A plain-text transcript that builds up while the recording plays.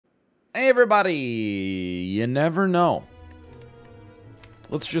Hey everybody, you never know.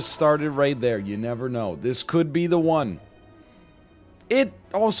 Let's just start it right there. You never know. This could be the one. It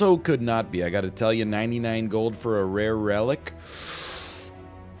also could not be. I gotta tell you, 99 gold for a rare relic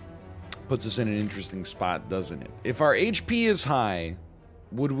puts us in an interesting spot, doesn't it? If our HP is high,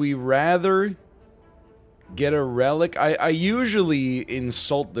 would we rather get a relic? I usually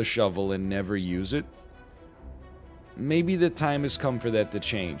insult the shovel and never use it. Maybe the time has come for that to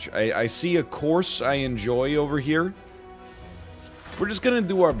change. I see a course I enjoy over here. We're just gonna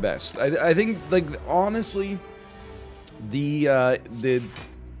do our best. I think, like, honestly, the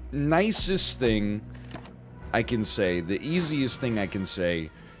nicest thing I can say, the easiest thing I can say,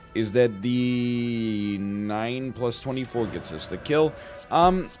 is that the 9 plus 24 gets us the kill.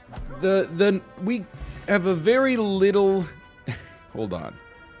 We have a very little... Hold on.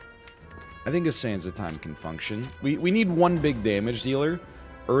 I think a Sands of Time can function. We need one big damage dealer.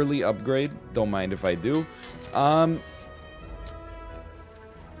 Early upgrade. Don't mind if I do. The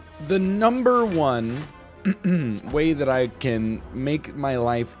number one way that I can make my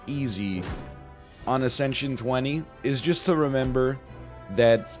life easy on Ascension 20 is just to remember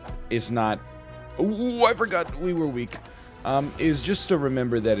that it's not... Ooh, I forgot we were weak. Is just to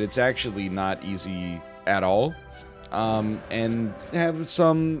remember that it's actually not easy at all. And have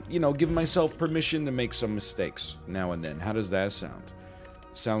some, you know, give myself permission to make some mistakes now and then. How does that sound?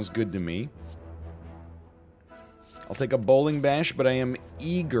 Sounds good to me. I'll take a bowling bash, but I am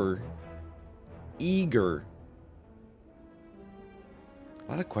eager. A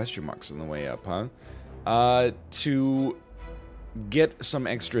lot of question marks on the way up, huh? To get some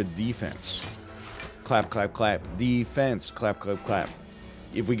extra defense. Clap, clap, clap. Defense. Clap, clap, clap.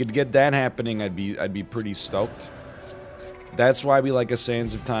 If we could get that happening, I'd be pretty stoked. That's why we like a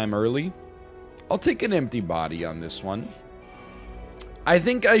Sands of Time early. I'll take an empty body on this one. I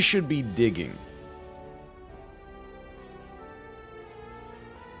think I should be digging.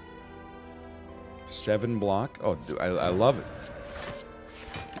 Seven block. Oh, I love it.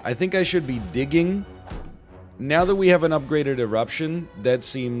 I think I should be digging. Now that we have an upgraded eruption, that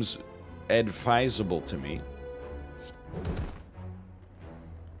seems advisable to me.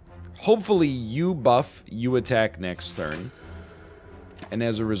 Hopefully you buff, you attack next turn. And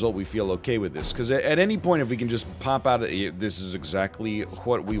as a result, we feel okay with this. Because at any point, if we can just pop out... This is exactly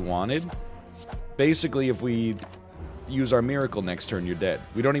what we wanted. Basically, if we use our miracle next turn, you're dead.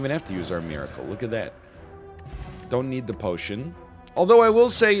 We don't even have to use our miracle. Look at that. Don't need the potion. Although I will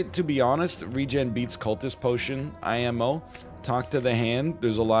say, to be honest, regen beats cultist potion, IMO. Talk to the hand.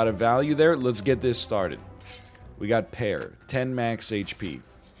 There's a lot of value there. Let's get this started. We got pair. 10 max HP.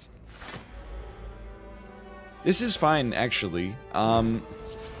 This is fine, actually.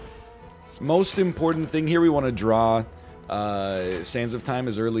 Most important thing here, we want to draw Sands of Time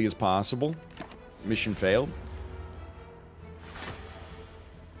as early as possible. Mission failed.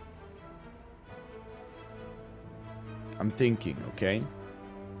 I'm thinking, okay?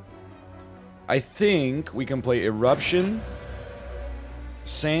 I think we can play Eruption,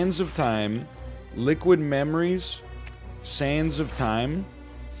 Sands of Time, Liquid Memories, Sands of Time...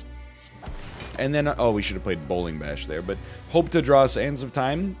 And then, oh, we should have played Bowling Bash there, but hope to draw Sands of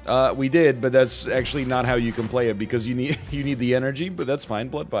Time. We did, but that's actually not how you can play it because you need the energy, but that's fine.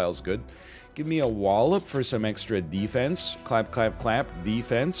 Blood Vial's good. Give me a wallop for some extra defense. Clap, clap, clap.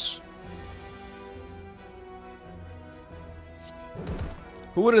 Defense.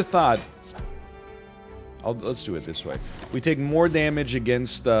 Who would have thought? Let's do it this way. We take more damage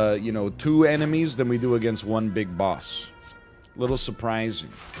against, you know, 2 enemies than we do against 1 big boss. Little surprising.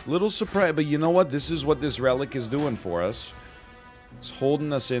 Little surprise, but you know what? This is what this relic is doing for us. It's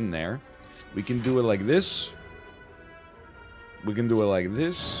holding us in there. We can do it like this. We can do it like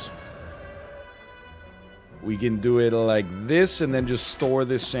this. We can do it like this, and then just store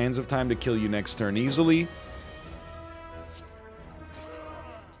this Sands of Time to kill you next turn easily.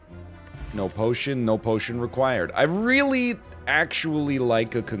 No potion required. I really actually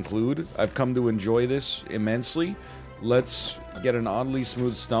like a conclude. I've come to enjoy this immensely. Let's get an oddly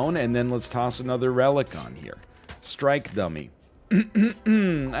smooth stone, and then let's toss another relic on here. Strike dummy.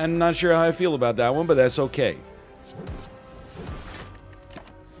 I'm not sure how I feel about that one, but that's okay.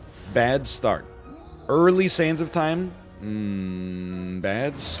 Bad start. Early Sands of Time?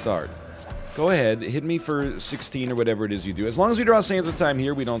 Bad start. Go ahead, hit me for 16 or whatever it is you do. As long as we draw Sands of Time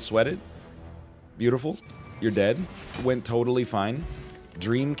here, we don't sweat it. Beautiful. You're dead. Went totally fine.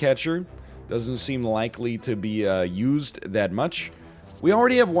 Dreamcatcher. Doesn't seem likely to be used that much. We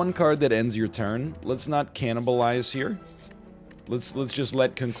already have 1 card that ends your turn. Let's not cannibalize here. Let's just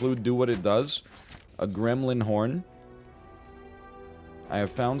let Conclude do what it does. A Gremlin Horn. I have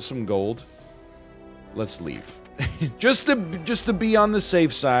found some gold. Let's leave. just to be on the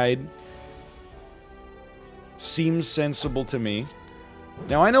safe side. Seems sensible to me.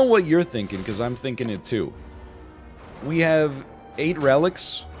 Now, I know what you're thinking, because I'm thinking it too. We have 8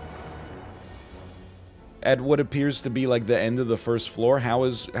 relics at what appears to be like the end of the first floor. How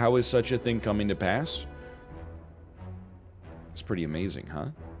is such a thing coming to pass? It's pretty amazing, huh?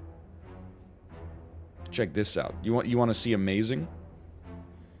 Check this out. You want to see amazing?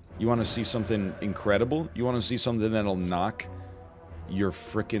 You want to see something incredible? You want to see something that'll knock your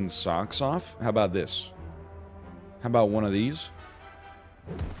frickin' socks off? How about this? How about one of these?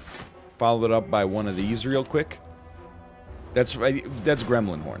 Followed up by one of these real quick. That's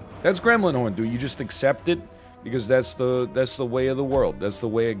Gremlin Horn. That's Gremlin Horn, dude. You just accept it because that's the way of the world. That's the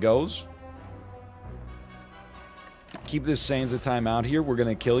way it goes. Keep this Sands of Time out here. We're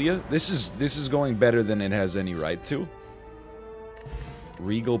gonna kill you. This is going better than it has any right to.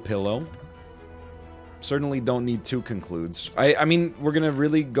 Regal Pillow. Certainly don't need 2 concludes. I mean, we're gonna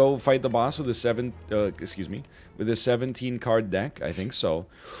really go fight the boss with a with a 17 card deck. I think so.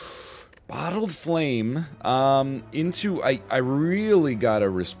 Bottled Flame. I really gotta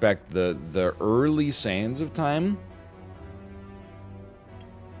respect the early Sands of Time.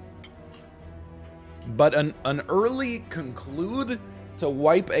 But an early conclude to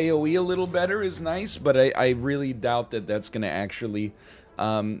wipe AoE a little better is nice, but I really doubt that that's going to actually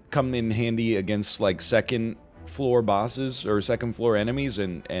come in handy against, like, second floor bosses or second floor enemies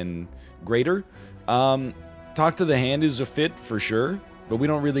and greater. Talk to the Hand is a fit for sure, but we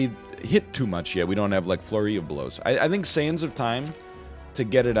don't really hit too much yet. We don't have, like, Flurry of Blows. I think Sands of Time to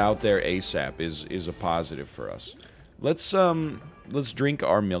get it out there ASAP is a positive for us. Let's drink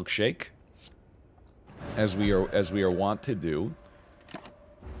our milkshake. As we are wont to do.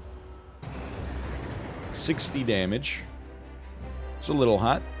 60 damage. It's a little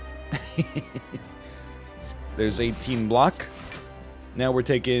hot. There's 18 block. Now we're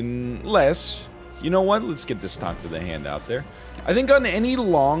taking less. You know what? Let's get this Talk to the Hand out there. I think on any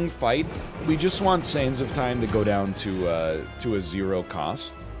long fight, we just want Sands of Time to go down to a 0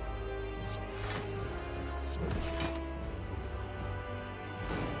 cost.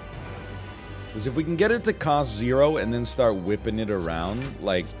 Because if we can get it to cost 0 and then start whipping it around,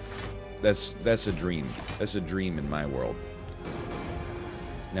 like, that's a dream. That's a dream in my world.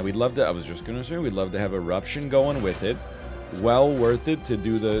 Now, we'd love to, I was just going to say, we'd love to have Eruption going with it. Well worth it to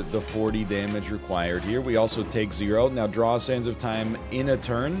do the 40 damage required here. We also take 0. Now, draw Sands of Time in a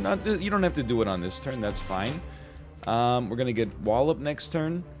turn. You don't have to do it on this turn. That's fine. We're going to get Wallop next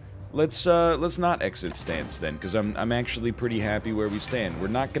turn. Let's not exit stance then, because I'm actually pretty happy where we stand. We're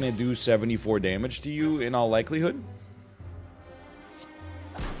not gonna do 74 damage to you in all likelihood.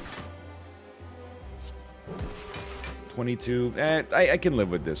 $22. I can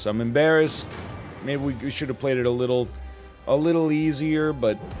live with this. I'm embarrassed. Maybe we should have played it a little easier,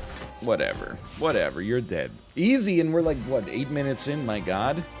 but whatever. Whatever. You're dead. Easy, and we're like what, 8 minutes in? My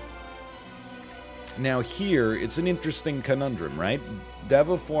God. Now here, it's an interesting conundrum, right?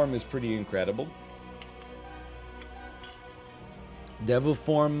 Deviform is pretty incredible.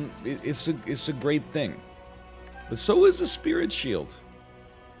 Deviform, it's a great thing. But so is a Spirit Shield.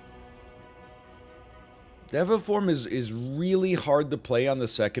 Deviform is really hard to play on the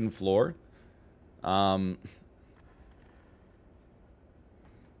second floor. I'm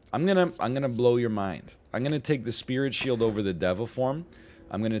gonna blow your mind. I'm gonna take the Spirit Shield over the Deviform.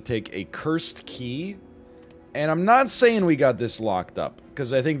 I'm gonna take a Cursed Key. And I'm not saying we got this locked up,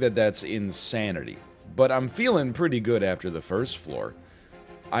 because I think that's insanity. But I'm feeling pretty good after the first floor.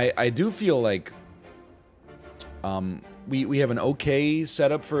 I do feel like we have an okay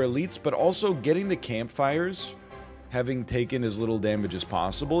setup for elites, but also getting to campfires, having taken as little damage as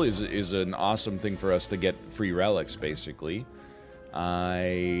possible, is an awesome thing for us to get free relics, basically. I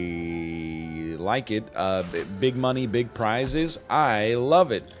like it. Big money, big prizes. I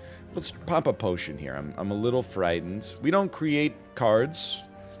love it. Let's pop a potion here. I'm a little frightened. We don't create cards,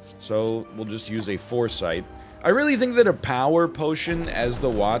 so we'll just use a Foresight. I really think that a power potion as the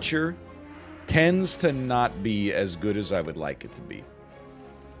Watcher tends to not be as good as I would like it to be.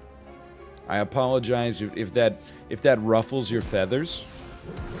 I apologize if that ruffles your feathers.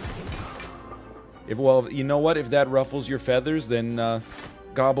 Well, you know what? If that ruffles your feathers, then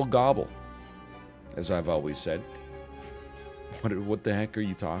gobble gobble, as I've always said. What the heck are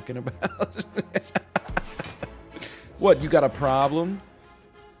you talking about? What, you got a problem?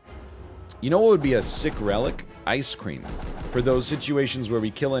 You know what would be a sick relic? Ice Cream. For those situations where we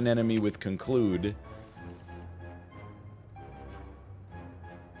kill an enemy with Conclude.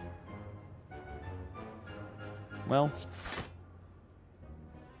 Well,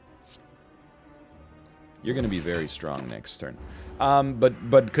 You're going to be very strong next turn.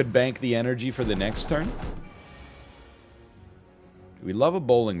 But could bank the energy for the next turn. We love a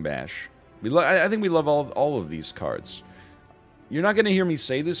bowling bash. I think we love all of these cards. You're not going to hear me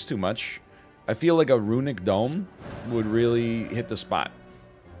say this too much. I feel like a runic dome would really hit the spot.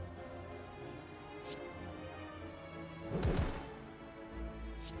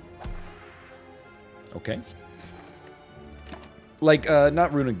 Okay. Like,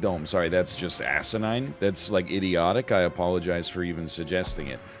 not runic dome, sorry, that's just asinine. That's, like, idiotic. I apologize for even suggesting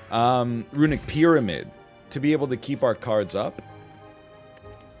it. Runic pyramid. To be able to keep our cards up.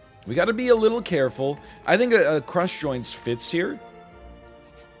 We gotta be a little careful. I think a crush joints fits here.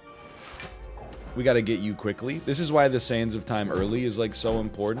 We gotta get you quickly. This is why the Sands of Time early is, like, so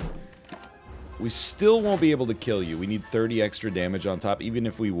important. We still won't be able to kill you. We need 30 extra damage on top, even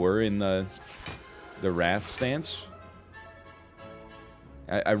if we were in the Wrath stance.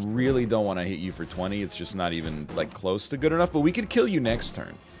 I really don't want to hit you for 20. It's just not even, like, close to good enough. But we could kill you next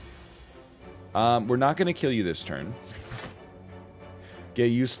turn. We're not going to kill you this turn. Get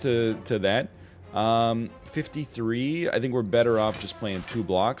used to that. 53. I think we're better off just playing 2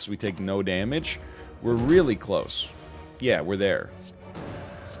 blocks. We take no damage. We're really close. Yeah, we're there.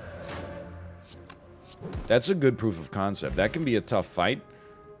 That's a good proof of concept. That can be a tough fight.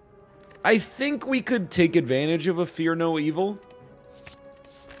 I think we could take advantage of a Fear No Evil.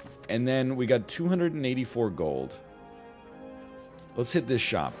 And then we got 284 gold. Let's hit this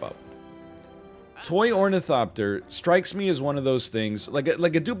shop up. Toy Ornithopter strikes me as one of those things, like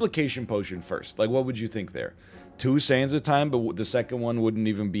a duplication potion first. Like, what would you think there? 2 Sands of Time, but the second one wouldn't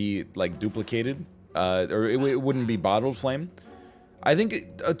even be, like, duplicated. Or it wouldn't be Bottled Flame. I think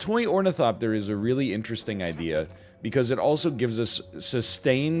a Toy Ornithopter is a really interesting idea, because it also gives us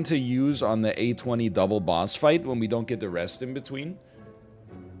sustain to use on the A20 double boss fight when we don't get the rest in between.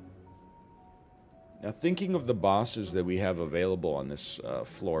 Now, thinking of the bosses that we have available on this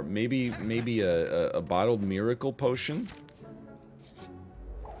floor, maybe a bottled miracle potion.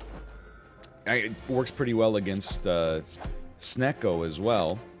 It works pretty well against Snecko as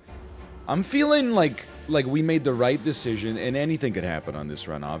well. I'm feeling like we made the right decision, and anything could happen on this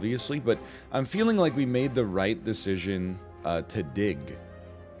run, obviously, but I'm feeling like we made the right decision to dig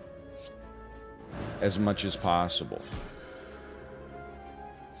as much as possible.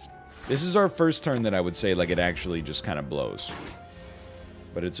 This is our first turn that I would say, like, it actually just kind of blows.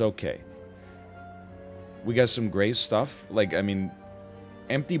 But it's okay. We got some great stuff. Like, I mean,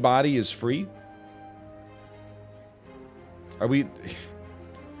 Empty Body is free. Are we...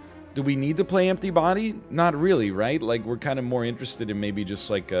 Do we need to play Empty Body? Not really, right? Like, we're kind of more interested in maybe just,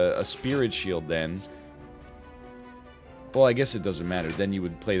 like, a Spirit Shield then. Well, I guess it doesn't matter. Then you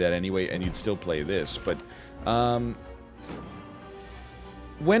would play that anyway, and you'd still play this. But,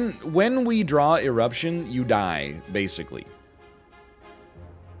 When we draw Eruption, you die, basically.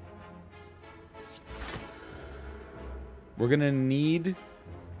 We're gonna need...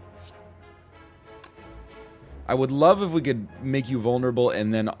 I would love if we could make you vulnerable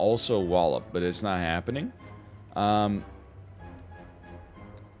and then also Wallop, but it's not happening. And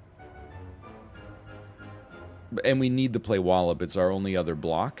we need to play Wallop. It's our only other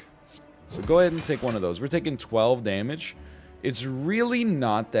block. So go ahead and take one of those. We're taking 12 damage. It's really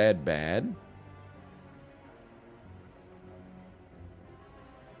not that bad.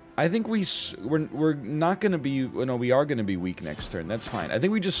 I think we're not going to be... No, we are going to be weak next turn. That's fine. I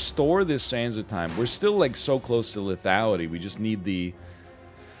think we just store this Sands of Time. We're still, like, so close to lethality. We just need the...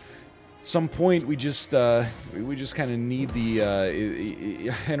 At some point, we just kind of need the...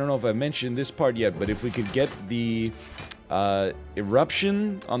 I don't know if I mentioned this part yet, but if we could get the...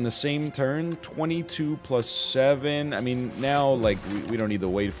 Eruption on the same turn, 22 plus 7. I mean, now, like, we don't need to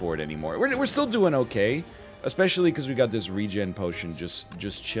wait for it anymore. We're still doing okay, especially because we got this regen potion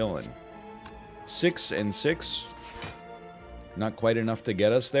just chilling. 6 and 6. Not quite enough to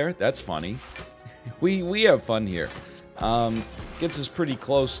get us there. That's funny. We have fun here. Gets us pretty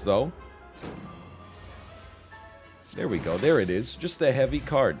close, though. There we go. There it is. Just a heavy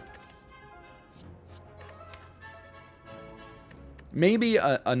card. Maybe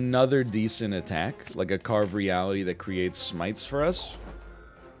another decent attack, like a Carve Reality that creates smites for us.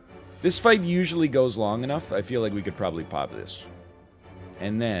 This fight usually goes long enough. I feel like we could probably pop this.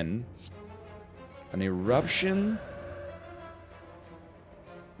 And then... an Eruption.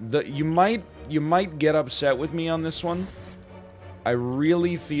 You might get upset with me on this one. I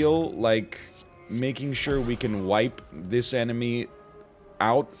really feel like making sure we can wipe this enemy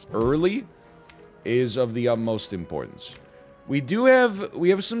out early is of the utmost importance. We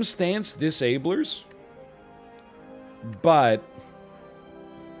have some stance disablers, but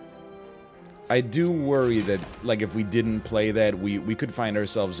I do worry that, like, if we didn't play that, we could find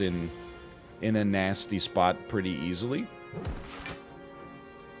ourselves in a nasty spot pretty easily.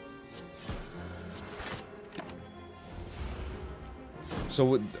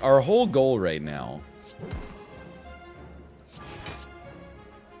 So our whole goal right now...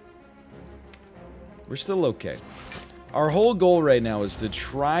 We're still okay. Our whole goal right now is to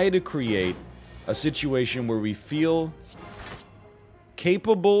try to create a situation where we feel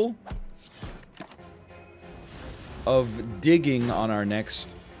capable of digging on our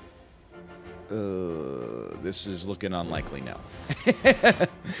next... this is looking unlikely now.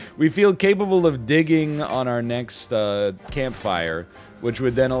 We feel capable of digging on our next campfire, which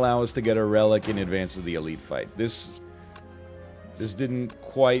would then allow us to get a relic in advance of the elite fight. This didn't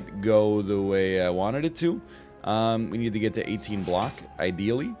quite go the way I wanted it to. We need to get to 18 block,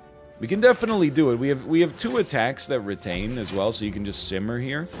 ideally. We can definitely do it. We have 2 attacks that retain as well, so you can just simmer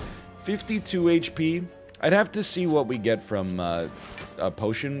here. 52 HP. I'd have to see what we get from a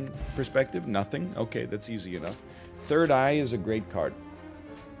potion perspective. Nothing. Okay, that's easy enough. Third Eye is a great card.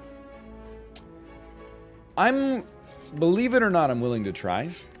 Believe it or not, I'm willing to try.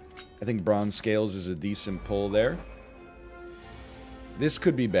 I think Bronze Scales is a decent pull there. This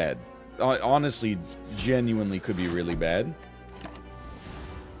could be bad. Honestly, genuinely could be really bad.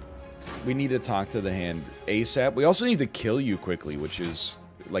 We need to talk to the hand ASAP. We also need to kill you quickly, which is,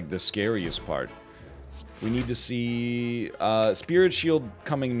 like, the scariest part. We need to see... Spirit Shield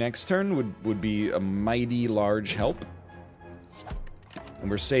coming next turn would be a mighty large help. And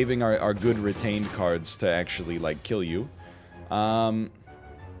we're saving our good retained cards to actually, like, kill you. I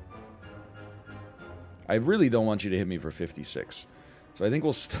really don't want you to hit me for 56. So I think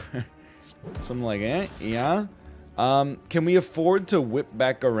we'll start... something like, yeah. Can we afford to whip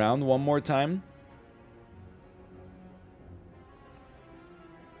back around one more time?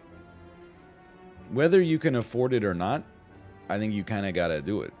 Whether you can afford it or not, I think you kind of gotta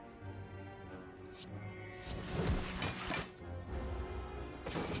do it.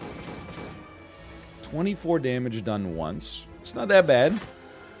 $24 damage done once. It's not that bad.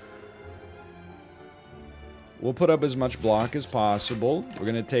 We'll put up as much block as possible. We're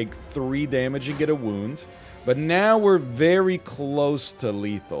gonna take 3 damage and get a wound. But now we're very close to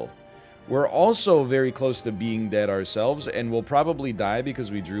lethal. We're also very close to being dead ourselves, and we'll probably die because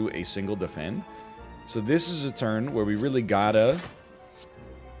we drew a single defend. So this is a turn where we really gotta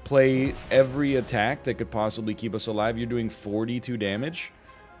play every attack that could possibly keep us alive. You're doing 42 damage.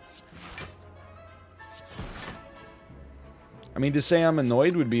 I mean, to say I'm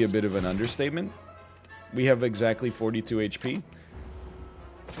annoyed would be a bit of an understatement. We have exactly 42 HP.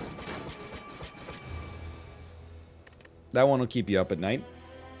 That one will keep you up at night.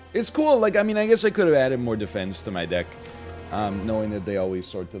 It's cool. Like, I mean, I guess I could have added more defense to my deck, knowing that they always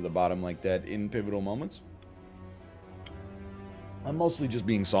sort to the bottom like that in pivotal moments. I'm mostly just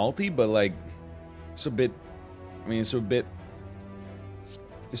being salty, but, like, it's a bit... I mean, it's a bit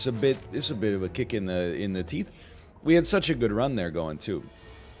of a kick in the teeth. We had such a good run there going, too.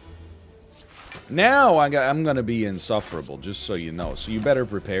 Now I'm gonna be insufferable, just so you know. So you better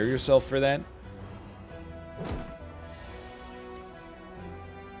prepare yourself for that.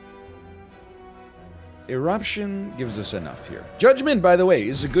 Eruption gives us enough here. Judgment, by the way,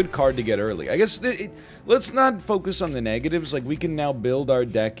 is a good card to get early. I guess let's not focus on the negatives. Like, we can now build our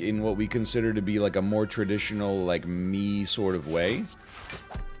deck in what we consider to be like a more traditional, like, me sort of way.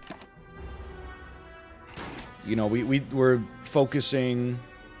 You know, we're focusing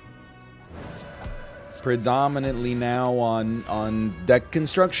predominantly now on deck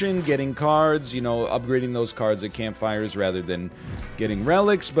construction, getting cards, you know, upgrading those cards at campfires rather than getting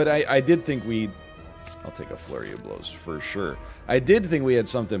relics. But I did think I'll take a flurry of blows for sure. I did think we had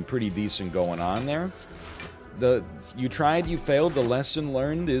something pretty decent going on there. You tried, you failed. The lesson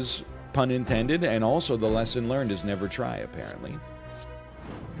learned is pun intended, and also the lesson learned is never try, apparently.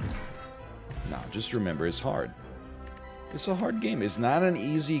 No, just remember, it's hard. It's a hard game. It's not an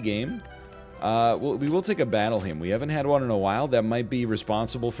easy game. We will take a battle hymn. We haven't had one in a while. That might be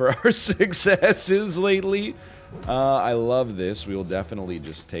responsible for our successes lately. I love this. We will definitely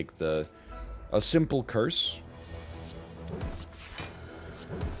just take a simple curse.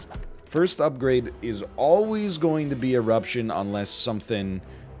 First upgrade is always going to be Eruption unless something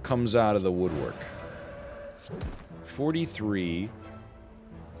comes out of the woodwork. 43.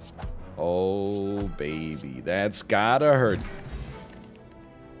 Oh, baby. That's gotta hurt.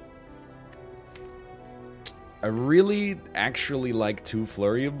 I really actually like 2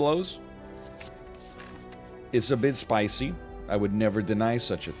 Flurry of Blows. It's a bit spicy. I would never deny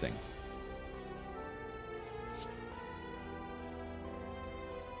such a thing.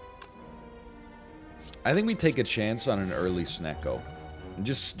 I think we take a chance on an early Snecko.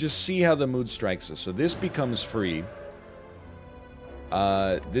 Just see how the mood strikes us. So this becomes free.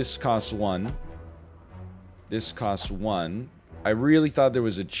 This costs 1. This costs 1. I really thought there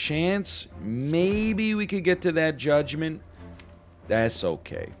was a chance. Maybe we could get to that judgment. That's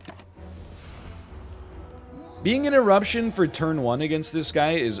okay. Being an eruption for turn 1 against this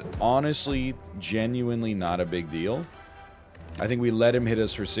guy is honestly, genuinely not a big deal. I think we let him hit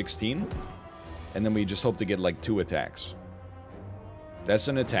us for 16. And then we just hope to get like 2 attacks. That's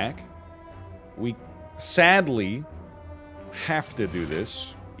an attack. We sadly have to do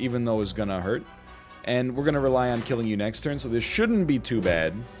this, even though it's gonna hurt. And we're gonna rely on killing you next turn, so this shouldn't be too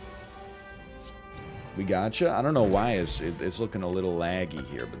bad. We gotcha. I don't know why it's looking a little laggy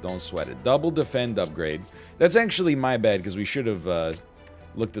here, but don't sweat it. Double defend upgrade. That's actually my bad, because we should have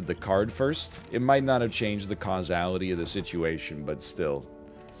looked at the card first. It might not have changed the causality of the situation, but still.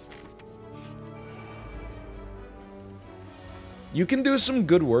 You can do some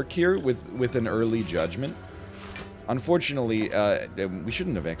good work here with an early judgment. Unfortunately, we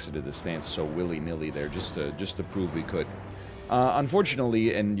shouldn't have exited the stance so willy-nilly there, just to prove we could.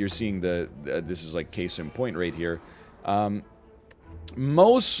 Unfortunately, and you're seeing this is like case in point right here.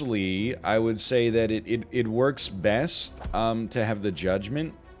 Mostly, I would say that it works best to have the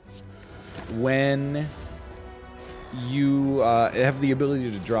judgment when you have the ability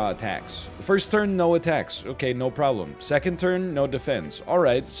to draw attacks. First turn, no attacks. Okay, no problem. Second turn, no defense.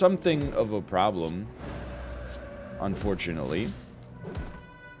 Alright, something of a problem, unfortunately.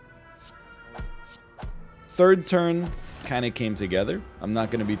 Third turn kind of came together. I'm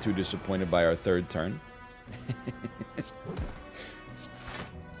not going to be too disappointed by our third turn.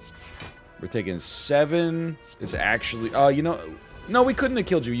 We're taking 7. It's actually... Oh, you know... No, we couldn't have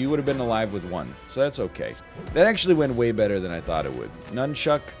killed you. You would have been alive with 1. So that's okay. That actually went way better than I thought it would.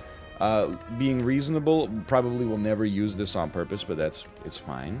 Nunchuck, being reasonable, probably will never use this on purpose, but it's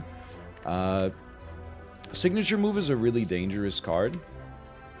fine. Signature move is a really dangerous card.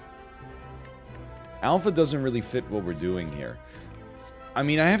 Alpha doesn't really fit what we're doing here. I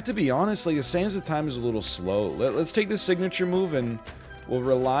mean, I have to be honest, like, the sands of time is a little slow. Let's take the signature move and we'll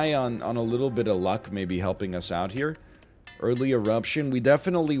rely on a little bit of luck maybe helping us out here. Early eruption. We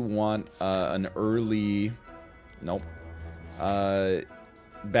definitely want an early... Nope.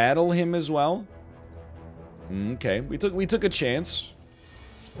 Battle him as well. Okay, we took a chance.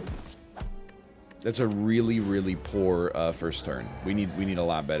 That's a really, really poor first turn. We need a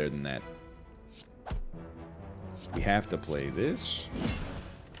lot better than that. We have to play this.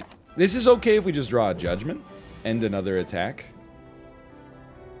 This is okay if we just draw a judgment. End another attack.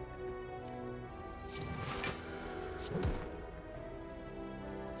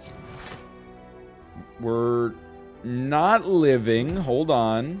 We're not living. Hold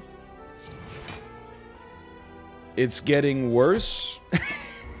on. It's getting worse.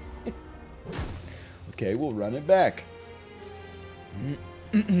 Okay, we'll run it back.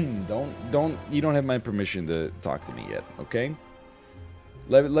 You don't have my permission to talk to me yet, okay?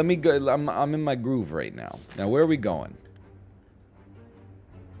 Let me go. I'm in my groove right now. Now, where are we going?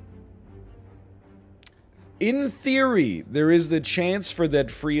 In theory, there is the chance for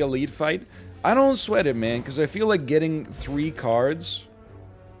that free elite fight. I don't sweat it, man, because I feel like getting 3 cards,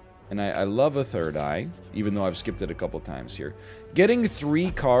 and I love a third eye, even though I've skipped it a couple times here. Getting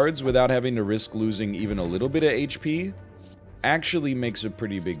 3 cards without having to risk losing even a little bit of HP actually makes a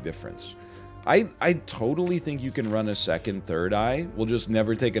pretty big difference. I totally think you can run a second third eye. We'll just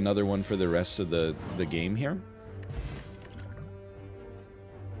never take another one for the rest of the game here.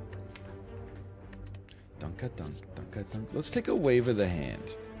 Dunka-dunk, dunka-dunk. Let's take a wave of the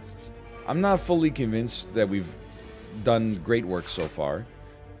hand. I'm not fully convinced that we've done great work so far.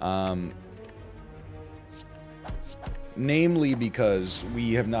 Namely because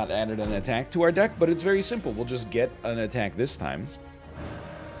we have not added an attack to our deck, but it's very simple. We'll just get an attack this time.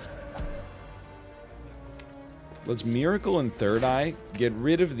 Let's Miracle and Third Eye. Get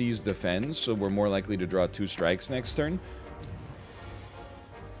rid of these defends, so we're more likely to draw 2 strikes next turn.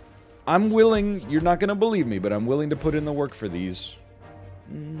 I'm willing, you're not going to believe me, but I'm willing to put in the work for these.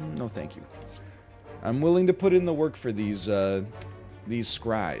 No, thank you. I'm willing to put in the work for these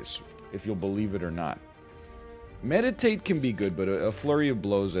scries, if you'll believe it or not. Meditate can be good, but a flurry of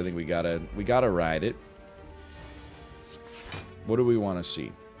blows, I think we gotta ride it. What do we want to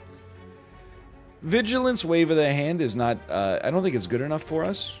see? Vigilance Wave of the Hand is not, I don't think it's good enough for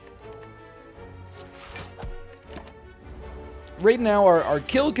us. Right now, our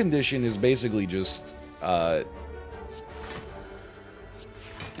kill condition is basically just,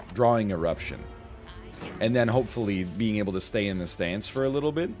 drawing Eruption. And then hopefully being able to stay in the stance for a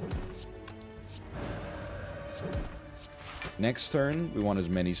little bit. Next turn, we want as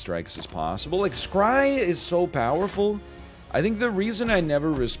many strikes as possible. Like, Scry is so powerful. I think the reason I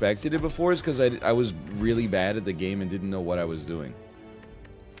never respected it before is because I was really bad at the game and didn't know what I was doing.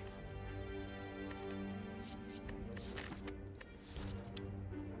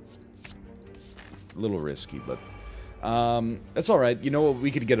 A little risky, but that's alright. You know what?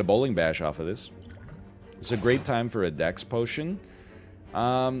 We could get a bowling bash off of this. It's a great time for a dex potion.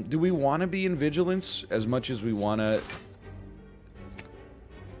 Do we want to be in vigilance as much as we want to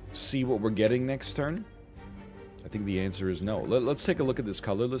see what we're getting next turn? I think the answer is no. Let's take a look at this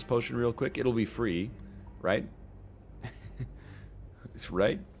colorless potion real quick. It'll be free, right?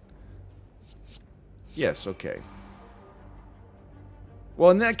 Right? Yes, okay. Well,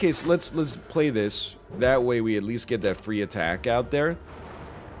 in that case, let's play this. That way we at least get that free attack out there.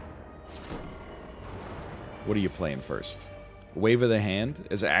 What are you playing first? Wave of the Hand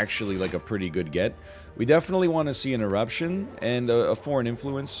is actually like a pretty good get. We definitely want to see an eruption, and a foreign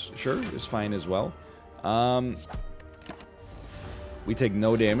influence, sure, is fine as well. We take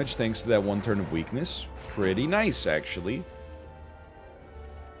no damage thanks to that one turn of weakness. Pretty nice, actually.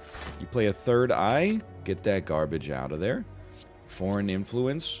 You play a third eye, get that garbage out of there. Foreign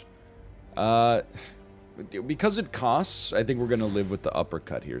influence. Because it costs, I think we're going to live with the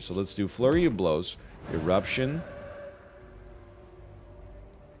uppercut here. So let's do Flurry of Blows, Eruption.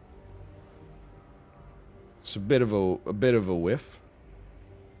 It's a bit of a whiff,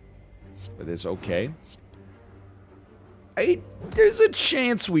 but it's okay. There's a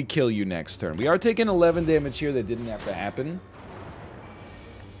chance we kill you next turn. We are taking 11 damage here. That didn't have to happen.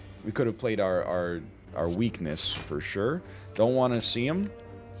 We could have played our weakness for sure. Don't want to see him.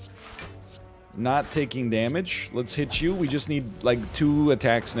 Not taking damage. Let's hit you. We just need like 2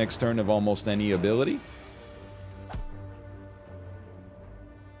 attacks next turn of almost any ability.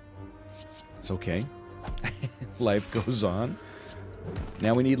 It's okay. Life goes on.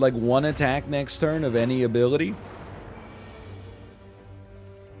 Now we need like 1 attack next turn of any ability.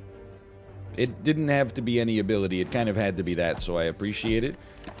 It didn't have to be any ability. It kind of had to be that, so I appreciate it.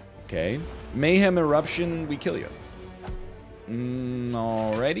 Okay. Mayhem Eruption, we kill you.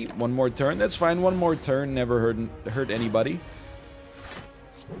 Alrighty. 1 more turn. That's fine. 1 more turn. Never hurt anybody.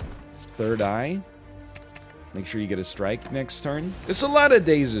 Third eye. Make sure you get a strike next turn. It's a lot of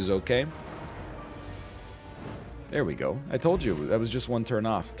dazes, okay? There we go. I told you, that was just 1 turn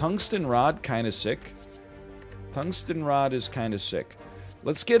off. Tungsten Rod, kind of sick. Tungsten Rod is kind of sick.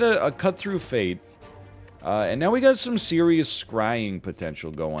 Let's get a Cut Through Fate. And now we got some serious scrying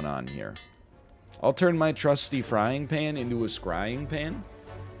potential going on here. I'll turn my trusty frying pan into a scrying pan.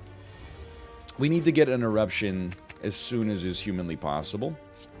 We need to get an eruption as soon as is humanly possible.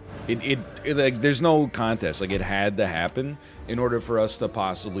 Like, there's no contest. Like, it had to happen in order for us to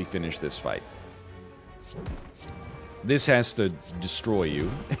possibly finish this fight. This has to destroy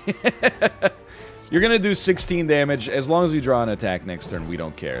you. You're gonna do 16 damage. As long as we draw an attack next turn, we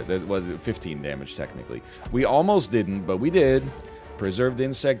don't care. That was 15 damage, technically. We almost didn't, but we did. Preserved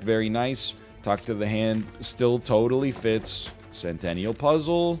Insect, very nice. Talk to the Hand, still totally fits. Centennial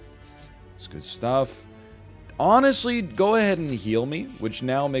Puzzle. It's good stuff. Honestly, go ahead and heal me, which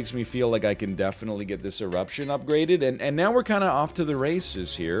now makes me feel like I can definitely get this Eruption upgraded. And now we're kind of off to the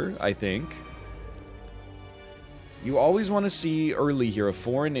races here, I think. You always want to see early here a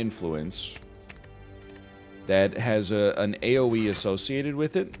foreign influence that has an AoE associated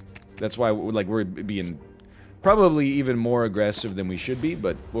with it. That's why we're being probably even more aggressive than we should be,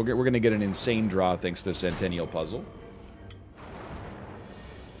 but we're going to get an insane draw thanks to Centennial Puzzle.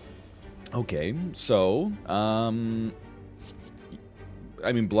 Okay, so, I mean,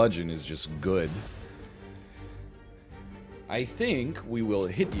 Bludgeon is just good. I think we will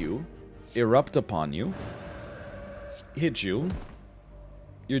hit you, erupt upon you, hit you.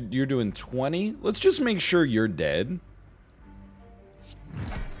 You're doing 20. Let's just make sure you're dead.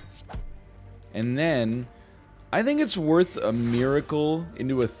 And then, I think it's worth a miracle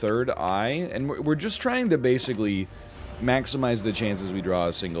into a third eye. And we're just trying to basically maximize the chances we draw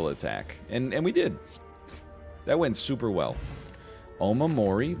a single attack. And we did. That went super well.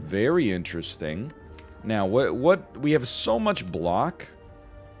 Omamori, very interesting. Now, what we have so much block,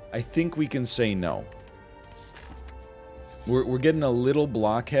 I think we can say no. We're getting a little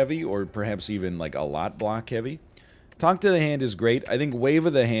block heavy, or perhaps even like a lot block heavy. Talk to the Hand is great. I think Wave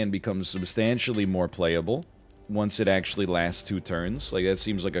of the Hand becomes substantially more playable once it actually lasts 2 turns. Like, that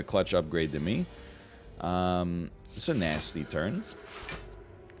seems like a clutch upgrade to me. It's a nasty turn.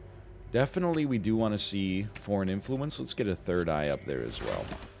 Definitely we do want to see Foreign Influence. Let's get a third eye up there as well.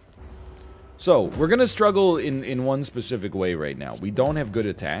 So, we're going to struggle in one specific way right now. We don't have good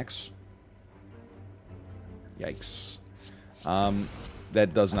attacks. Yikes.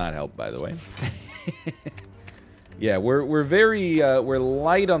 That does not help, by the way. Yeah, we're very we're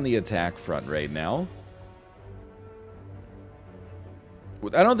light on the attack front right now.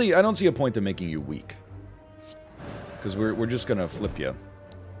 I don't see a point to making you weak, because we're just gonna flip you.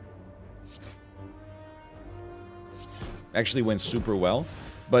 Actually went super well,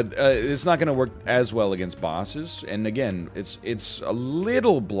 but it's not gonna work as well against bosses. And again, it's a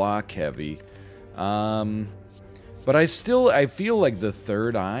little block heavy, but I feel like the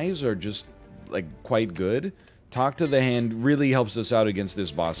third eyes are just like quite good. Talk to the Hand really helps us out against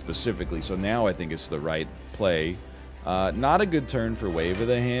this boss specifically, so now I think it's the right play. Not a good turn for Wave of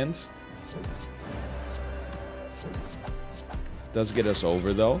the Hand. Does get us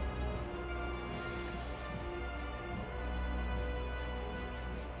over, though.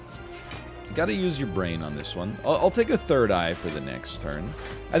 Gotta use your brain on this one. I'll take a third eye for the next turn.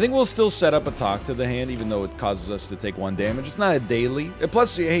 I think we'll still set up a Talk to the Hand, even though it causes us to take 1 damage. It's not a daily.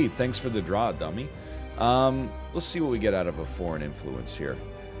 Plus, hey, thanks for the draw, dummy. Let's see what we get out of a foreign influence here.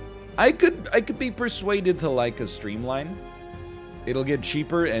 I could be persuaded to like a Streamline. It'll get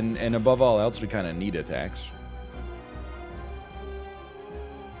cheaper, and above all else, we kind of need attacks.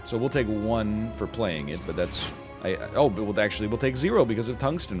 So we'll take 1 for playing it, but that's... but we'll take 0 because of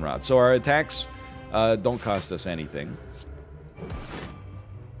Tungsten Rod. So our attacks don't cost us anything.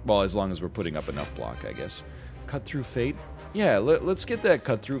 Well, as long as we're putting up enough block, I guess. Cut Through Fate. Yeah, let's get that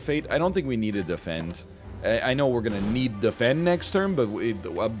Cut Through Fate. I don't think we need to defend. I know we're going to need defend next turn, but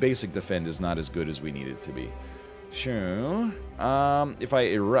a basic defend is not as good as we need it to be. Sure. If I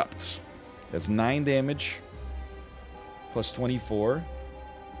Erupt, that's 9 damage. Plus 24.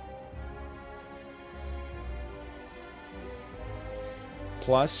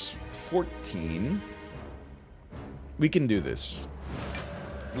 Plus 14. We can do this.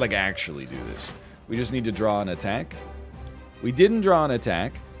 Like, actually do this. We just need to draw an attack. We didn't draw an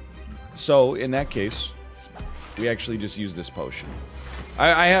attack. So, in that case, we actually just use this potion.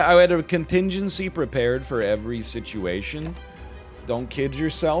 I had a contingency prepared for every situation. Don't kid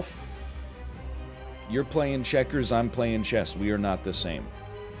yourself. You're playing checkers, I'm playing chess. We are not the same.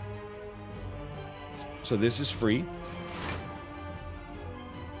 So this is free.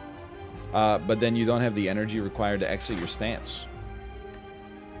 But then you don't have the energy required to exit your stance.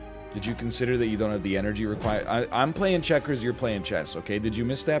 Did you consider that you don't have the energy required? I'm playing checkers, you're playing chess, okay? Did you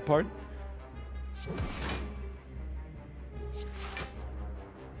miss that part?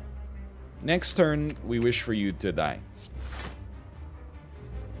 Next turn, we wish for you to die.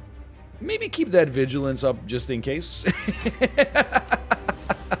 Maybe keep that vigilance up just in case.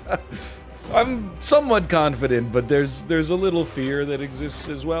 I'm somewhat confident, but there's a little fear that exists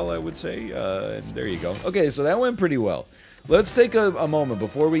as well, I would say. And there you go. Okay, so that went pretty well. Let's take a moment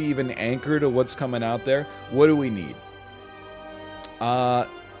before we even anchor to what's coming out there. What do we need?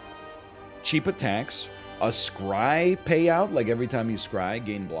 Cheap attacks. A scry payout, like every time you scry,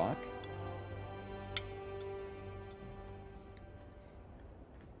 gain block.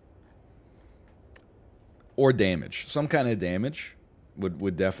 Or damage. Some kind of damage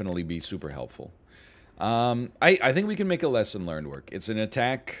would definitely be super helpful. I think we can make a lesson learned work. It's an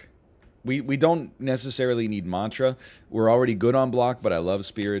attack. We don't necessarily need mantra. We're already good on block, but I love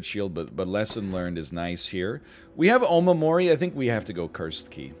Spirit Shield, but lesson learned is nice here. We have Omamori. I think we have to go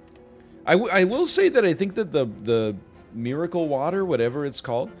Cursed Key. I will say that I think that the Miracle Water, whatever it's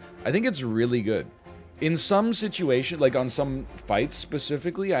called, I think it's really good. In some situations, like on some fights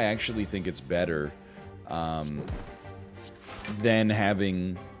specifically, I actually think it's better than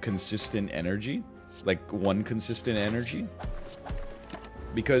having consistent energy, like one consistent energy.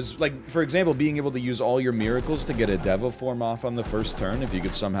 Because, like, for example, being able to use all your miracles to get a Deva form off on the first turn, if you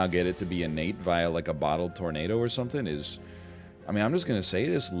could somehow get it to be innate via, like, a bottled tornado or something, is... I mean, I'm just gonna say it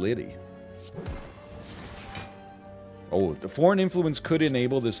is litty. Oh, the Foreign Influence could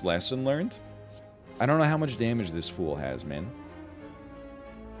enable this lesson learned. I don't know how much damage this fool has, man.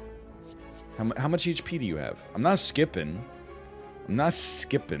 How much HP do you have? I'm not skipping. I'm not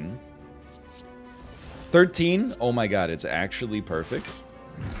skipping. 13? Oh my god, it's actually perfect.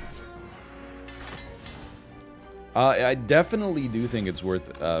 I definitely do think it's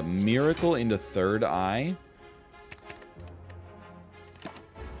worth a Miracle into Third Eye.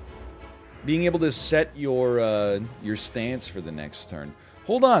 Being able to set your stance for the next turn.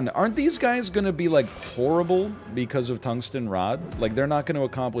 Hold on, aren't these guys gonna be, like, horrible because of Tungsten Rod? Like, they're not gonna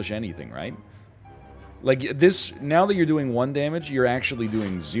accomplish anything, right? Like, this, now that you're doing 1 damage, you're actually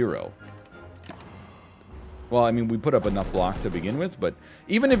doing 0. Well, I mean, we put up enough block to begin with, but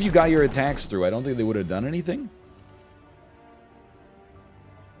even if you got your attacks through, I don't think they would have done anything.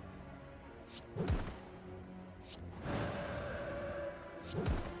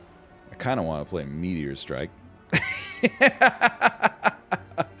 I kind of want to play Meteor Strike.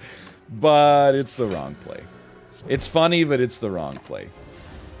 But it's the wrong play. It's funny, but it's the wrong play.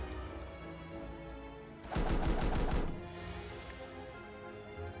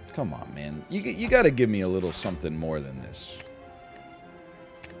 Come on, man. You got to give me a little something more than this.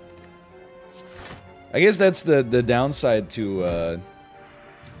 I guess that's the downside to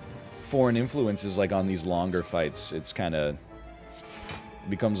foreign influences, like on these longer fights. It's kind of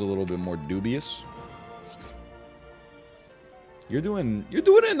becomes a little bit more dubious. You're doing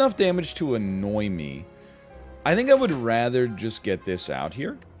enough damage to annoy me. I think I would rather just get this out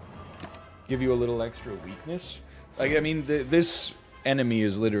here. Give you a little extra weakness. Like, I mean, this enemy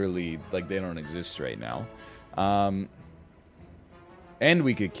is literally, like, they don't exist right now. And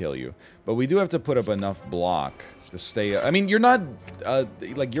we could kill you. But we do have to put up enough block to stay... I mean, you're not...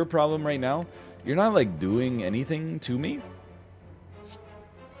 like, your problem right now, you're not, like, doing anything to me.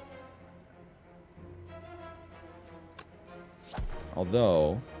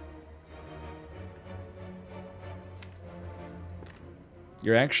 Although...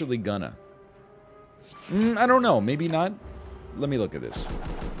 you're actually gonna. I don't know. Maybe not. Let me look at this.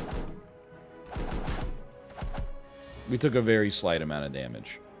 We took a very slight amount of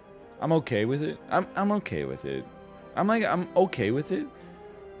damage. I'm okay with it. I'm okay with it. I'm okay with it.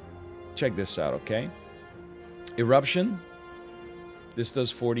 Check this out, okay? Eruption. This does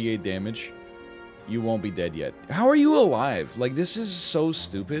 48 damage. You won't be dead yet. How are you alive? Like, this is so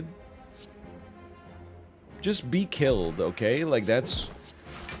stupid. Just be killed, okay? Like, that's...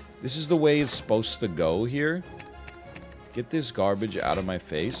 this is the way it's supposed to go here. Get this garbage out of my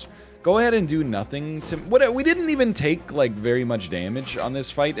face. Go ahead and do nothing to... what? We didn't even take, like, very much damage on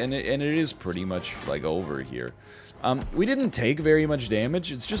this fight, and it is pretty much, like, over here. We didn't take very much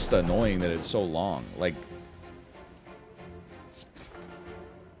damage. It's just annoying that it's so long. Like...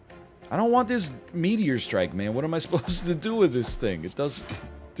 I don't want this Meteor Strike, man. What am I supposed to do with this thing? It doesn't...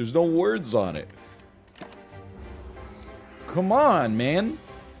 there's no words on it. Come on, man.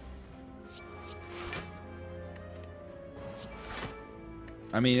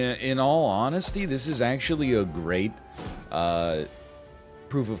 I mean, in all honesty, this is actually a great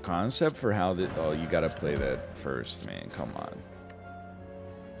proof of concept for how the... oh, you gotta play that first, man. Come on.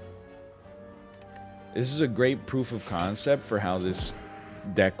 This is a great proof of concept for how this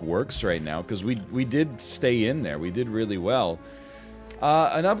deck works right now, because we did stay in there. We did really well.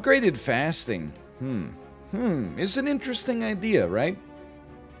 An upgraded fasting. It's an interesting idea, right?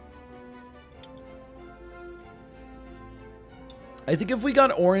 I think if we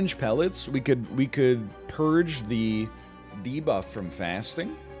got orange pellets, we could purge the debuff from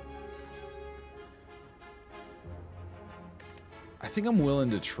fasting. I think I'm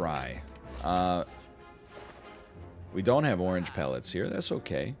willing to try. We don't have orange pellets here. That's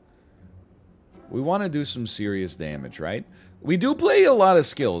okay. We want to do some serious damage, right? We do play a lot of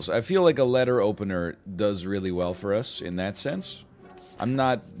skills. I feel like a letter opener does really well for us in that sense. I'm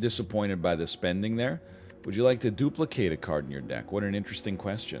not disappointed by the spending there. Would you like to duplicate a card in your deck? What an interesting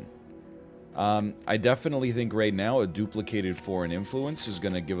question. I definitely think right now a duplicated foreign influence is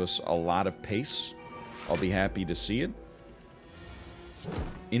going to give us a lot of pace. I'll be happy to see it.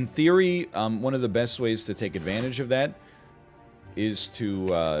 In theory, one of the best ways to take advantage of that is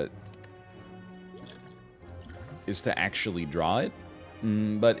to actually draw it.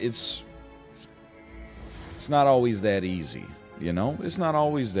 But it's not always that easy, you know? It's not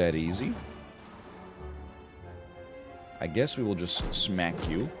always that easy. I guess we will just smack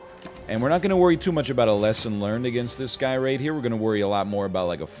you. And we're not going to worry too much about a lesson learned against this guy right here. We're going to worry a lot more about,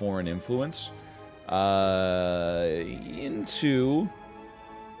 like, a foreign influence. Into...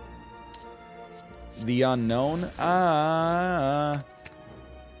 the unknown.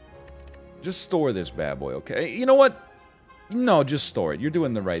 Just store this bad boy, okay? You know what? No, just store it. You're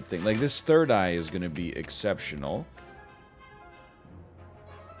doing the right thing. Like, this third eye is going to be exceptional.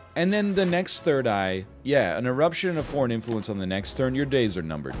 And then the next third eye, yeah, an eruption and a foreign influence on the next turn. Your days are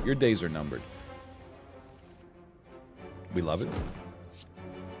numbered. Your days are numbered. We love it.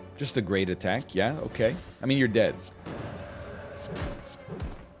 Just a great attack. Yeah, okay. I mean, you're dead.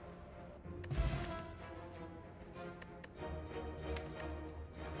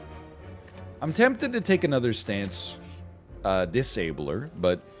 I'm tempted to take another stance, disabler,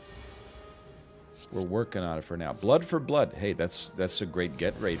 but we're working on it for now. Blood for blood. Hey, that's a great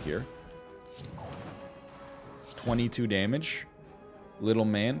get right here. 22 damage. Little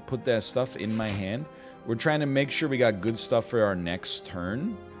man, put that stuff in my hand. We're trying to make sure we got good stuff for our next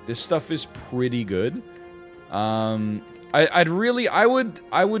turn. This stuff is pretty good. I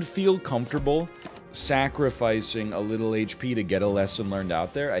would feel comfortable sacrificing a little HP to get a lesson learned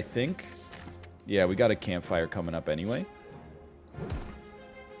out there, I think. Yeah, we got a campfire coming up anyway.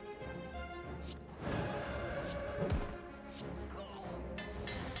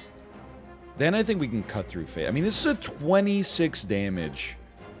 Then I think we can cut through fate. I mean, this is a 26 damage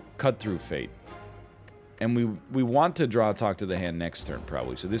cut through fate. And we want to draw talk to the hand next turn,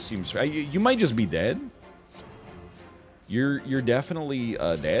 probably. So this seems... You might just be dead. You're definitely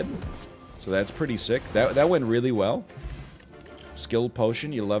dead. So that's pretty sick. That went really well. Skill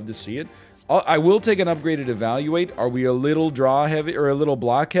potion, you love to see it. I will take an upgraded evaluate. Are we a little draw heavy or a little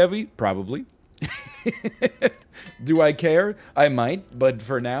block heavy? Probably. Do I care? I might, but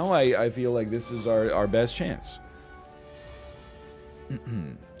for now, I feel like this is our best chance.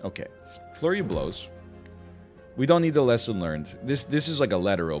 Okay. Flurry of blows. We don't need the lesson learned. This is like a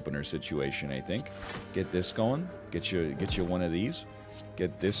letter opener situation, I think. Get this going. Get you one of these.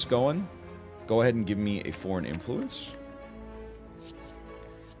 Get this going. Go ahead and give me a foreign influence.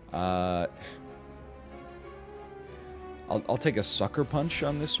 I'll take a sucker punch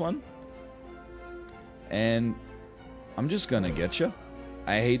on this one. And I'm just gonna get you.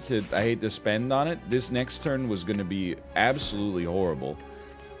 I hate to spend on it. This next turn was gonna be absolutely horrible.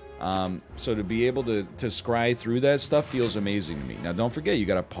 So to be able to scry through that stuff feels amazing to me. Now don't forget, you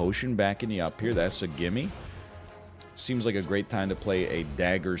got a potion backing you up here. That's a gimme. Seems like a great time to play a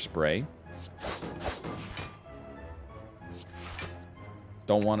dagger spray.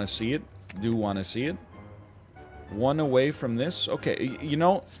 Don't want to see it. Do want to see it. One away from this. Okay, you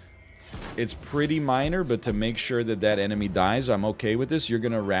know, it's pretty minor, but to make sure that that enemy dies, I'm okay with this. You're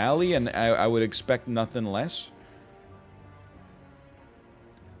going to rally, and I would expect nothing less.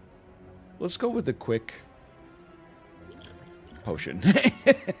 Let's go with a quick potion.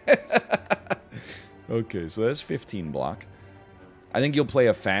 Okay, so that's 15 block. I think you'll play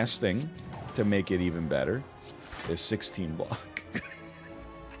a fast thing to make it even better. It's 16 block.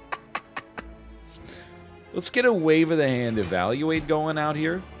 Let's get a wave of the hand evaluate going out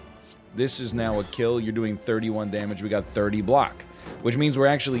here. This is now a kill. You're doing 31 damage. We got 30 block, which means we're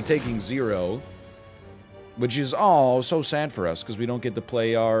actually taking 0, which is so sad for us because we don't get to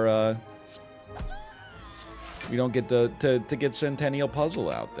play our... we don't get to get Centennial Puzzle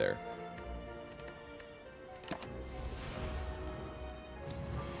out there.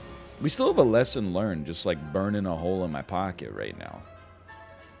 We still have a lesson learned, just like burning a hole in my pocket right now.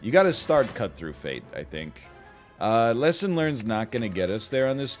 You got to start Cut Through Fate, I think. Lesson learned's not gonna get us there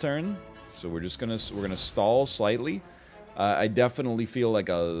on this turn, so we're gonna stall slightly. I definitely feel like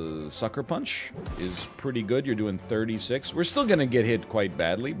a Sucker Punch is pretty good. You're doing 36. We're still gonna get hit quite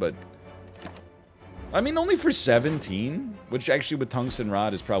badly, but I mean only for 17, which actually with Tungsten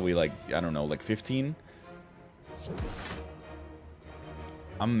Rod is probably like, I don't know, like 15.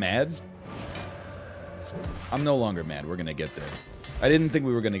 I'm mad. I'm no longer mad. We're gonna get there. I didn't think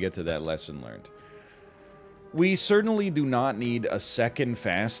we were gonna get to that lesson learned. We certainly do not need a second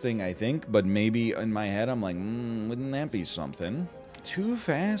fasting, I think, but maybe in my head I'm like, wouldn't that be something? 2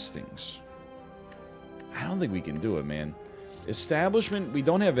 fastings. I don't think we can do it, man. Establishment, we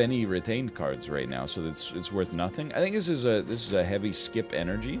don't have any retained cards right now, so it's worth nothing. I think this is a heavy skip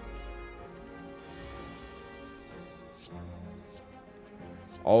energy.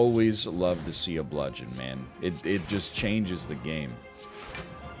 Always love to see a bludgeon, man. It just changes the game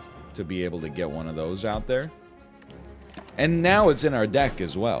to be able to get one of those out there. And now it's in our deck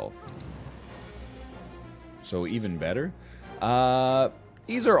as well. So even better.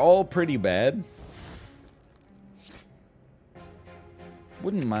 These are all pretty bad.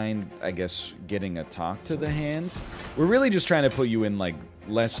 Wouldn't mind, I guess, getting a talk to the hand. We're really just trying to put you in, like,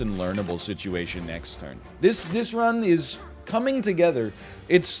 lesson learnable situation next turn. This run is coming together.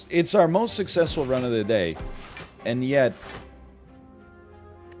 It's our most successful run of the day. And yet...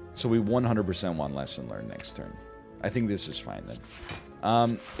 So we 100% want lesson learned next turn. I think this is fine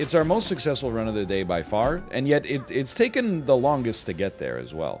then. It's our most successful run of the day by far, and yet it's taken the longest to get there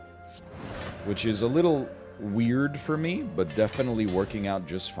as well. Which is a little weird for me, but definitely working out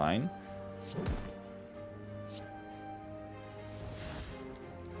just fine.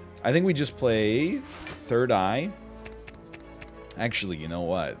 I think we just play Third Eye. Actually, you know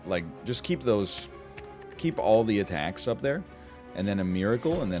what? Like, just keep all the attacks up there. And then a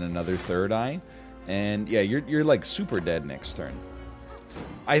Miracle, and then another Third Eye. And yeah, you're like super dead next turn.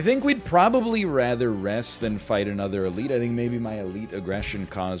 I think we'd probably rather rest than fight another Elite. I think maybe my Elite aggression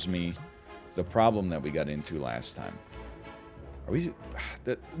caused me the problem that we got into last time. We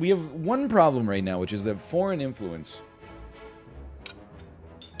have one problem right now, which is that Foreign Influence,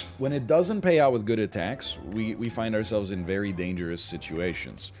 when it doesn't pay out with good attacks, we find ourselves in very dangerous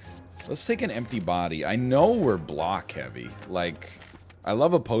situations. Let's take an empty body. I know we're block heavy. Like, I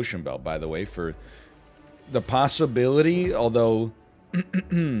love a potion belt, by the way, for the possibility, although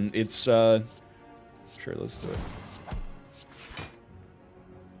it's, sure, let's do it.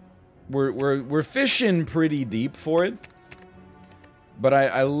 We're fishing pretty deep for it. But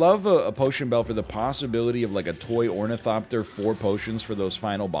I love a potion belt for the possibility of like a toy ornithopter, 4 potions for those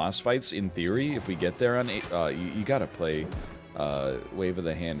final boss fights, in theory, if we get there on 8. You gotta play Wave of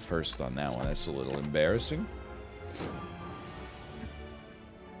the Hand first on that one. That's a little embarrassing.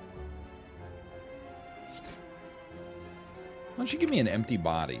 Why don't you give me an empty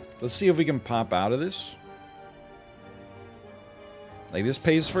body? Let's see if we can pop out of this. Like, this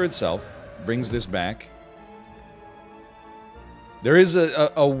pays for itself. Brings this back. There is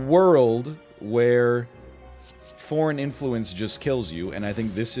a world where foreign influence just kills you, and I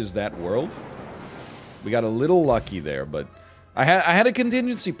think this is that world. We got a little lucky there, but I had a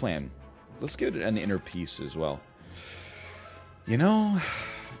contingency plan. Let's get an inner peace as well. You know,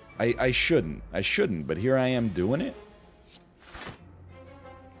 I shouldn't, but here I am doing it.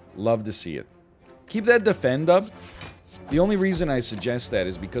 Love to see it. Keep that defend up. The only reason I suggest that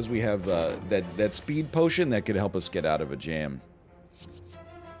is because we have that speed potion that could help us get out of a jam.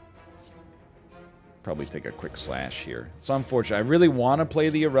 Probably take a quick slash here. It's unfortunate. I really want to play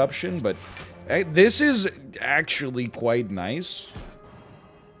the eruption, but this is actually quite nice.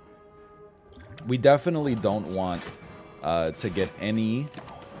 We definitely don't want to get any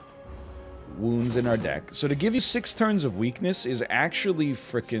wounds in our deck. So to give you 6 turns of weakness is actually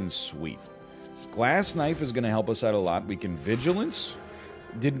freaking sweet. Glass Knife is going to help us out a lot. We can Vigilance.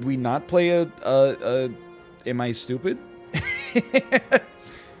 Did we not play Am I stupid?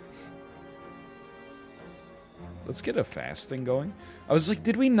 Let's get a fasting going. I was like,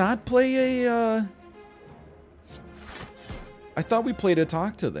 did we not play a, I thought we played a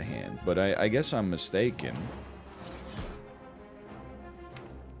Talk to the Hand, but I guess I'm mistaken.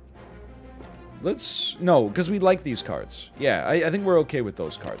 No, because we like these cards. Yeah, I think we're okay with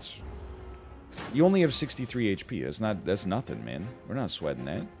those cards. You only have 63 HP. That's nothing, man. We're not sweating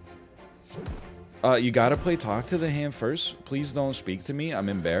that. You gotta play Talk to the Hand first. Please don't speak to me. I'm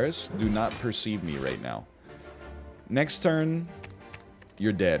embarrassed. Do not perceive me right now. Next turn,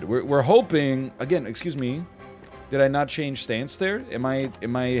 you're dead. We're hoping, again, excuse me, did I not change stance there? Am I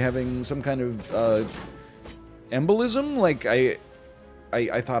having some kind of embolism? Like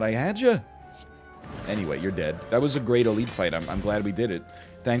I thought I had you. Anyway, you're dead. That was a great elite fight. I'm glad we did it.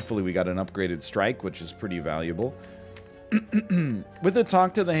 Thankfully, we got an upgraded strike, which is pretty valuable. With the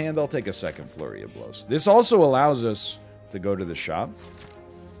Talk to the Hand, I'll take a second Flurry of Blows. This also allows us to go to the shop.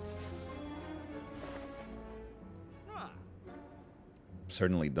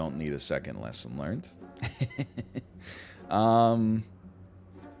 Certainly don't need a second lesson learned.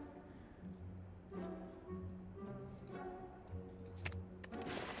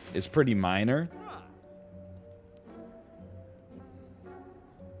 It's pretty minor.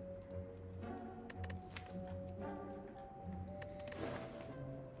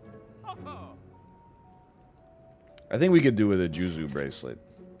 I think we could do with a Juzu bracelet.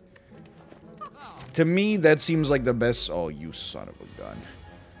 To me, that seems like the best... Oh, you son of a gun.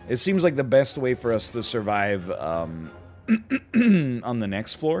 It seems like the best way for us to survive on the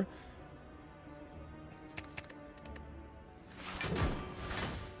next floor.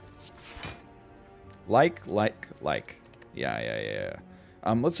 Like. Yeah.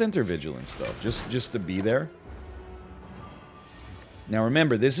 Let's enter Vigilance, though. Just to be there. Now,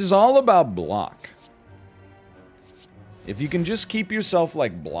 remember, this is all about block. If you can just keep yourself,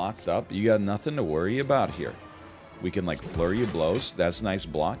 like, blocked up, you got nothing to worry about here. We can, like, Flurry of Blows. That's nice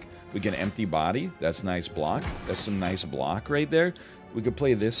block. We can Empty Body. That's nice block. That's some nice block right there. We could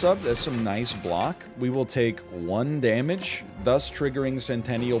play this up. That's some nice block. We will take 1 damage, thus triggering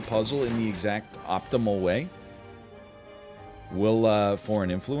Centennial Puzzle in the exact optimal way. Will,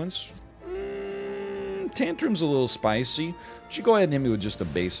 Foreign Influence. Tantrum's a little spicy. Should go ahead and hit me with just a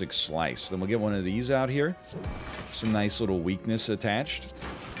basic slice. Then we'll get one of these out here. Some nice little weakness attached.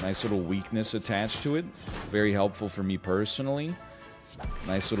 Nice little weakness attached to it. Very helpful for me personally.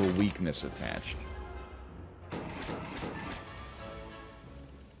 Nice little weakness attached.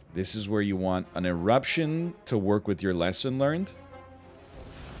 This is where you want an eruption to work with your lesson learned.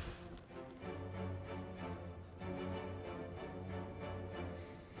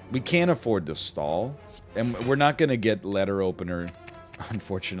 We can't afford to stall. And we're not going to get letter opener,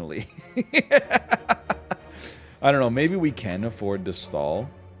 unfortunately. I don't know. Maybe we can afford to stall.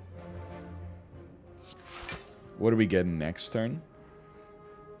 What are we getting next turn?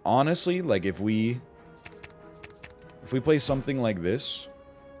 Honestly, like if we play something like this,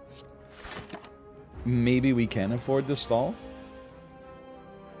 Maybe we can afford the stall.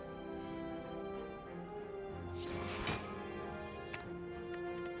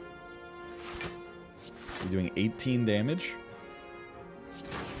 You're doing 18 damage.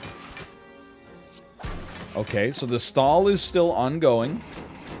 Okay, so the stall is still ongoing.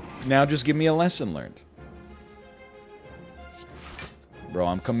 Now just give me a lesson learned. Bro,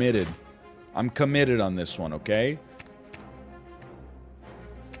 I'm committed. I'm committed on this one, okay?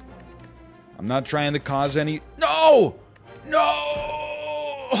 I'm not trying to cause any... No!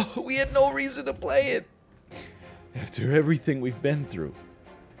 No! We had no reason to play it. After everything we've been through.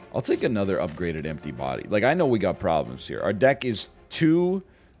 I'll take another upgraded empty body. Like, I know we got problems here. Our deck is too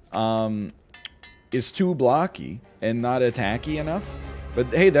blocky and not attacky enough. But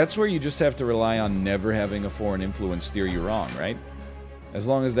hey, that's where you just have to rely on never having a foreign influence steer you wrong, right? As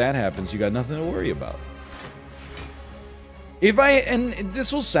long as that happens, you got nothing to worry about. And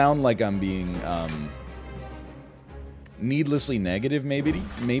this will sound like I'm being needlessly negative,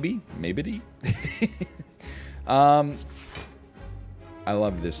 maybe. I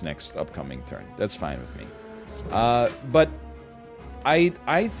love this next upcoming turn. That's fine with me. But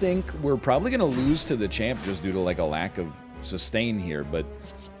I think we're probably gonna lose to the champ just due to like a lack of sustain here, but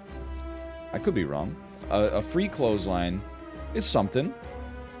I could be wrong. A free clothesline is something.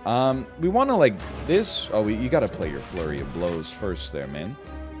 We want to like this. Oh, you got to play your flurry of blows first there, man.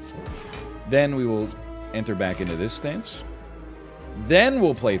 Then we will enter back into this stance. Then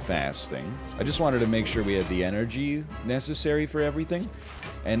we'll play fasting. I just wanted to make sure we had the energy necessary for everything.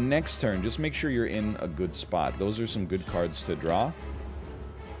 And next turn, just make sure you're in a good spot. Those are some good cards to draw.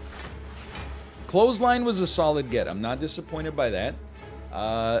 Clothesline was a solid get. I'm not disappointed by that.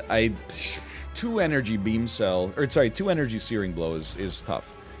 Two energy beam cell, or sorry, 2 energy searing blow is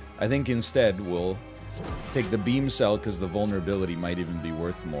tough. I think instead we'll take the beam cell because the vulnerability might even be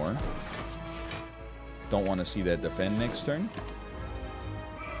worth more. Don't want to see that defend next turn.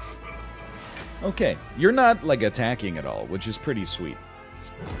 Okay, you're not like attacking at all, which is pretty sweet.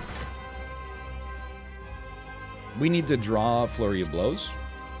 We need to draw a flurry of blows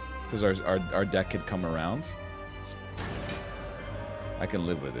because our deck could come around. I can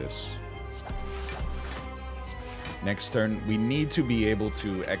live with this. Next turn, we need to be able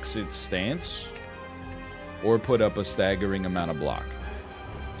to exit stance or put up a staggering amount of block.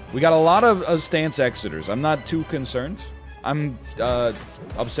 We got a lot of stance exiters. I'm not too concerned. I'm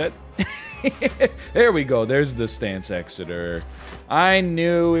upset. There we go. There's the stance exeter. I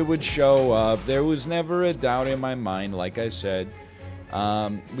knew it would show up. There was never a doubt in my mind, like I said.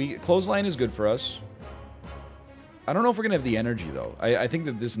 Clothesline is good for us. I don't know if we're going to have the energy, though. I think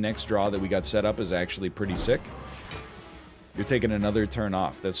that this next draw that we got set up is actually pretty sick. You're taking another turn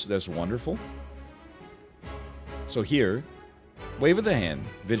off. That's wonderful. So here, wave of the hand,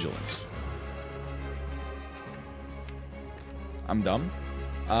 vigilance. I'm dumb.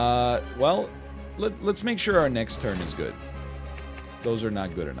 Well, let's make sure our next turn is good. Those are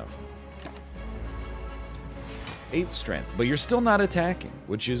not good enough. 8 strength, but you're still not attacking,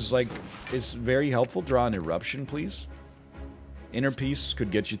 which is like, is very helpful. Draw an eruption, please. Inner piece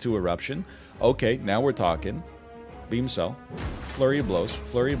could get you to eruption. Okay, now we're talking. Beam cell. Flurry of blows.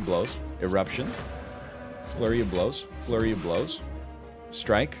 Flurry of blows. Eruption. Flurry of blows. Flurry of blows.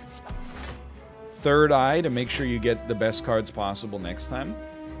 Strike. Third eye to make sure you get the best cards possible next time.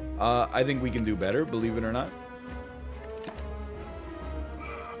 I think we can do better, believe it or not.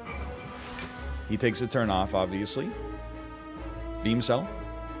 He takes a turn off, obviously. Beam cell.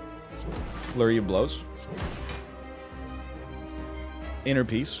 Flurry of blows. Inner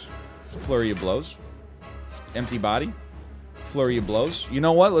piece. Flurry of blows. Empty body. Flurry of blows. You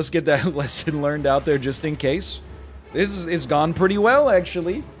know what? Let's get that lesson learned out there just in case. This is gone pretty well,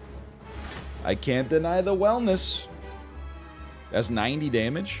 actually. I can't deny the wellness. That's 90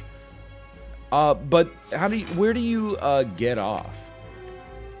 damage. But where do you get off?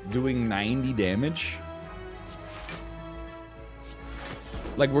 Doing 90 damage?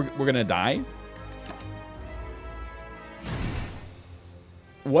 Like we're gonna die?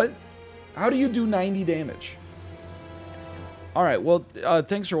 What? How do you do 90 damage? Alright, well,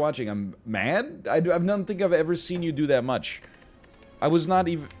 thanks for watching. I'm mad? I don't think I've ever seen you do that much. I was not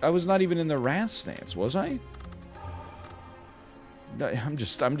even in the wrath stance, was I? I'm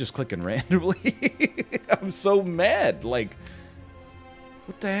just clicking randomly. I'm so mad. Like,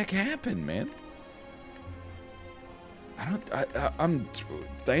 what the heck happened, man?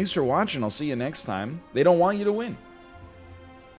 Thanks for watching. I'll see you next time. They don't want you to win.